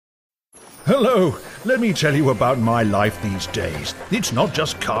Hello, let me tell you about my life these days. It's not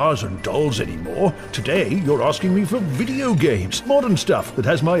just cars and dolls anymore. Today, you're asking me for video games, modern stuff that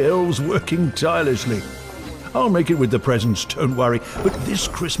has my elves working tirelessly. I'll make it with the presents, don't worry. But this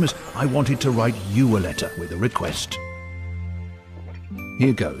Christmas, I wanted to write you a letter with a request.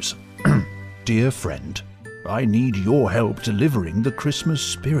 Here goes. Dear friend, I need your help delivering the Christmas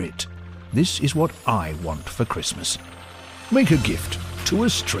spirit. This is what I want for Christmas. Make a gift to a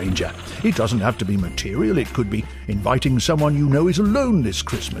stranger. It doesn't have to be material. It could be inviting someone you know is alone this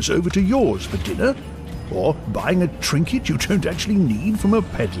Christmas over to yours for dinner, or buying a trinket you don't actually need from a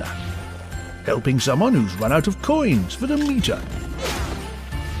peddler, helping someone who's run out of coins for the meter,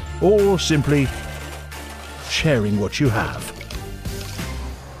 or simply sharing what you have.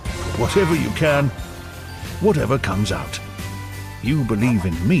 Whatever you can, whatever comes out. You believe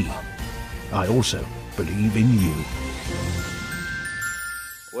in me. I also believe in you.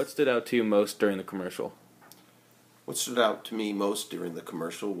 What stood out to you most during the commercial? What stood out to me most during the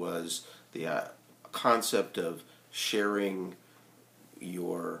commercial was the concept of sharing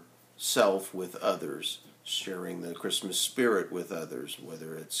yourself with others, sharing the Christmas spirit with others,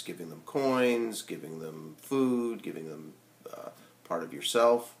 whether it's giving them coins, giving them food, giving them part of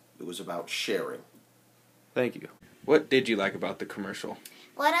yourself. It was about sharing. Thank you. What did you like about the commercial?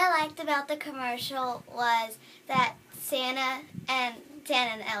 What I liked about the commercial was that Santa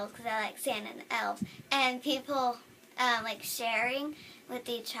and elves, because I like Santa and elves, and people like sharing with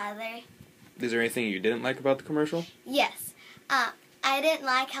each other. Is there anything you didn't like about the commercial? Yes. I didn't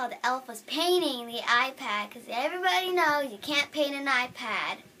like how the elf was painting the iPad, because everybody knows you can't paint an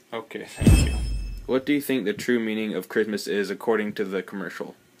iPad. Okay, thank you. What do you think the true meaning of Christmas is according to the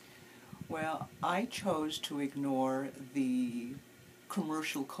commercial? Well, I chose to ignore the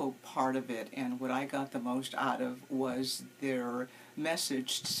commercial code part of it, and what I got the most out of was their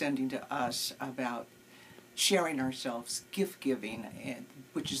message sending to us about sharing ourselves, gift giving,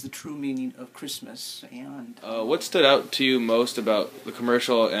 which is the true meaning of Christmas. And what stood out to you most about the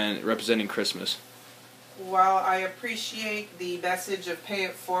commercial and representing Christmas? While I appreciate the message of pay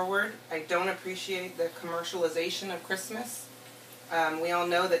it forward, I don't appreciate the commercialization of Christmas. We all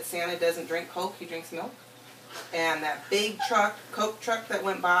know that Santa doesn't drink Coke, he drinks milk. And that big truck, Coke truck that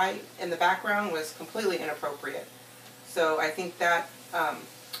went by in the background was completely inappropriate. So I think that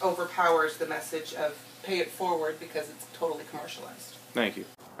overpowers the message of pay it forward because it's totally commercialized. Thank you.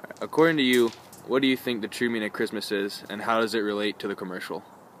 According to you, what do you think the true meaning of Christmas is, and how does it relate to the commercial?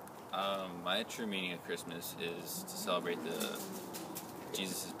 My true meaning of Christmas is to celebrate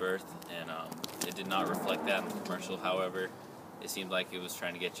Jesus' birth, and it did not reflect that in the commercial. However, it seemed like it was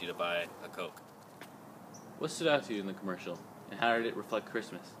trying to get you to buy a Coke. What stood out to you in the commercial, and how did it reflect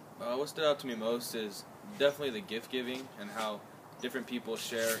Christmas? What stood out to me most is definitely the gift giving and how different people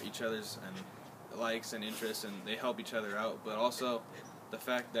share each other's likes and interests, and they help each other out, but also the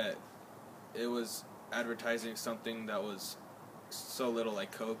fact that it was advertising something that was so little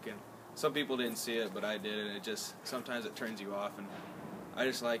like Coke, and some people didn't see it, but I did, and it just, sometimes it turns you off, and I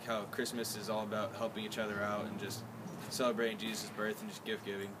just like how Christmas is all about helping each other out and just celebrating Jesus' birth and just gift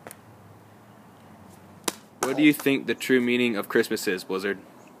giving. What do you think the true meaning of Christmas is, Blizzard?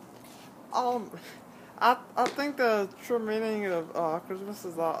 I think the true meaning of Christmas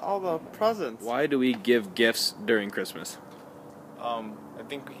is all the presents. Why do we give gifts during Christmas? I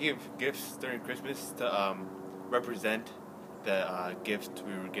think we give gifts during Christmas to represent the gift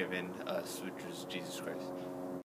we were given us, which was Jesus Christ.